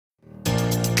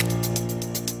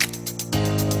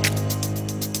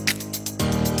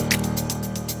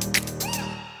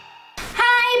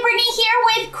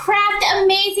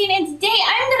Francine, and today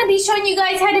I'm going to be showing you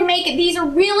guys how to make these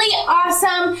really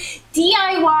awesome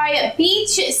DIY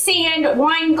beach sand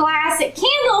wine glass candle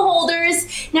holders.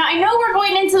 Now I know we're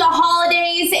going into the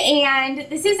holidays and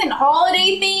this isn't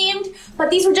holiday themed, but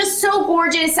these were just so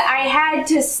gorgeous I had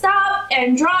to stop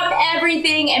and drop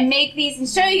everything and make these and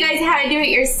show you guys how to do it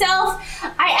yourself.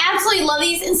 I absolutely love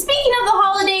these, and speaking of the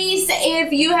holidays,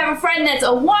 if you have a friend that's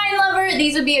a wine lover,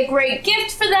 these would be a great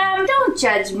gift for them. Don't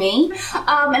judge me.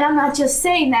 And I'm not just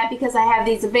saying that because I have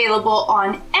these available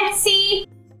on Etsy.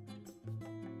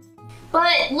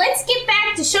 But let's get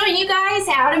back to showing you guys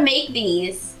how to make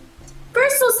these.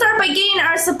 First, we'll start by getting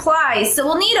our supplies. So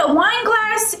we'll need a wine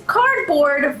glass,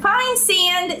 cardboard, fine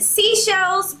sand,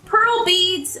 seashells, pearl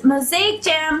beads, mosaic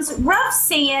gems, rough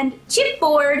sand,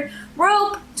 chipboard,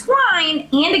 rope, twine,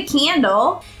 and a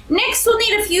candle. Next, we'll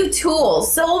need a few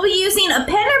tools. So we'll be using a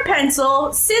pen or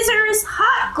pencil, scissors,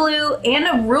 hot glue, and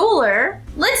a ruler.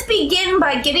 Let's begin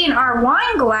by getting our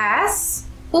wine glass.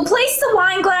 We'll place the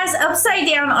wine glass upside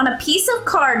down on a piece of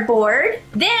cardboard.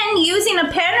 Then, using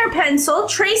a pen or pencil,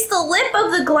 trace the lip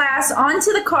of the glass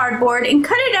onto the cardboard and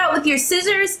cut it out with your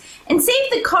scissors and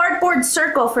save the cardboard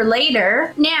circle for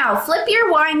later. Now, flip your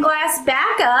wine glass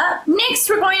back up. Next,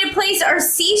 we're going to place our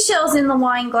seashells in the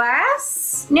wine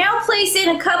glass. Now place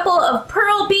in a couple of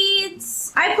pearl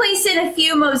beads. I place in a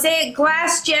few mosaic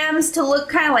glass gems to look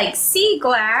kind of like sea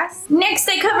glass. Next,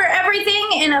 I cover everything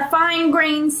in a fine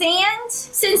grained sand.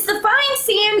 Since the fine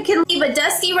sand can leave a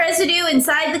dusty residue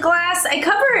inside the glass, I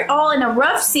cover it all in a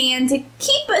rough sand to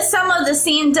keep some of the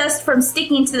sand dust from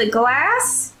sticking to the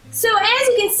glass. So as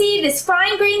you can see, this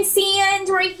fine grained sand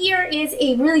right here is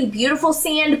a really beautiful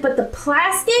sand, but the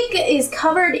plastic is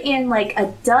covered in like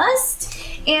a dust.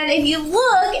 And if you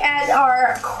look at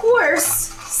our coarse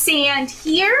sand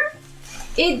here,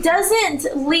 it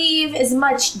doesn't leave as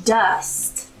much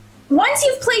dust. Once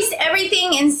you've placed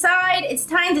everything inside, it's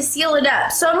time to seal it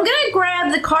up. So I'm going to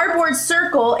grab the cardboard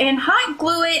circle and hot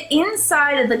glue it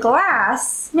inside of the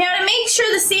glass. Now, to make sure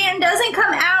the sand doesn't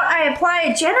come out, I apply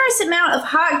a generous amount of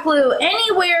hot glue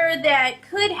anywhere that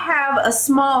could have a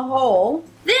small hole.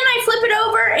 Then I flip it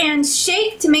over and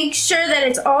shake to make sure that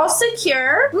it's all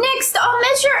secure. Next, I'll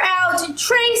measure out,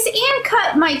 trace, and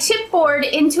cut my chipboard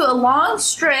into a long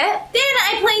strip. Then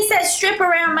I place that strip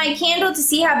around my candle to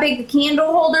see how big the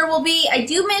candle holder will be. I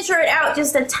do measure it out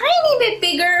just a tiny bit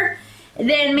bigger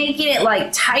than making it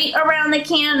like tight around the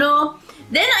candle.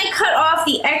 Then I cut off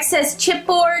the excess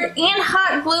chipboard and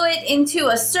hot glue it into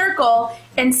a circle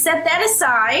and set that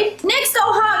aside. Next,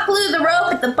 I'll hot glue the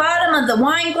rope at the bottom of the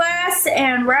wine glass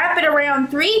and wrap it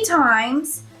around 3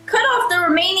 times. Cut off the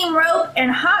remaining rope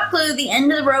and hot glue the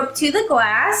end of the rope to the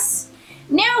glass.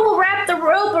 Now we'll wrap the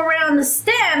rope around the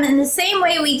stem in the same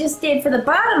way we just did for the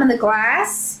bottom of the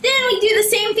glass. Then we do the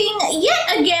same thing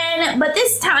yet again, but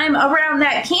this time around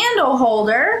that candle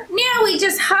holder. Now we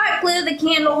just hot glue the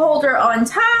candle holder on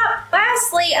top.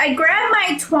 Lastly, I grab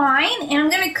my twine and I'm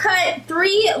going to cut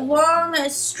 3 long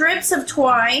strips of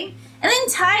twine and then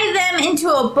tie them into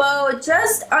a bow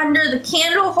just under the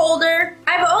candle holder.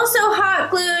 I've also hot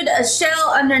glued a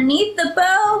shell underneath the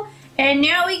bow. And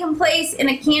now we can place in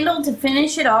a candle to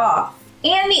finish it off.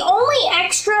 And the only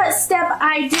extra step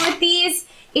I do with these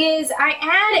is I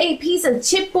add a piece of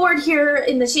chipboard here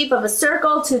in the shape of a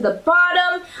circle to the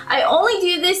bottom. I only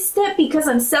do this step because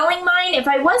I'm selling mine. If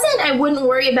I wasn't, I wouldn't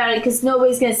worry about it because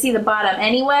nobody's going to see the bottom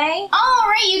anyway.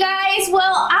 Alright, you guys.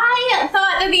 Well, I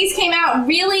thought that these came out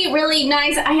really, really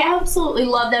nice. I absolutely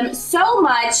love them so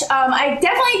much. I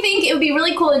definitely think it would be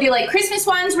really cool to do like Christmas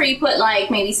ones where you put like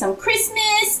maybe some Christmas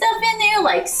stuff in there,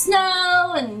 like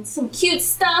snow and some cute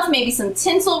stuff, maybe some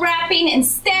tinsel wrapping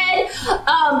instead.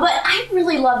 But I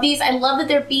really love these. I love that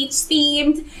they're beach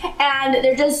themed and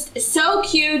they're just so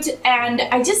cute, and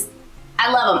I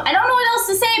love them. I don't know what else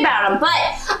to say about them, but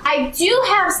I do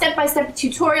have step-by-step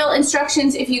tutorial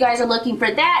instructions if you guys are looking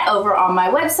for that over on my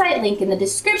website, link in the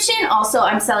description. Also,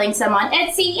 I'm selling some on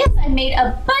Etsy. Yes, I made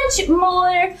a bunch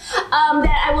more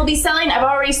that I will be selling. I've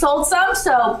already sold some,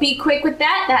 so be quick with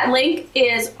that. That link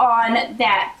is on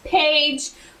that page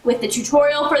with the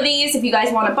tutorial for these if you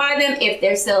guys want to buy them if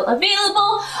they're still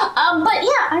available. But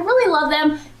yeah, I really love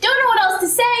them. Don't know what else to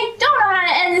say. Don't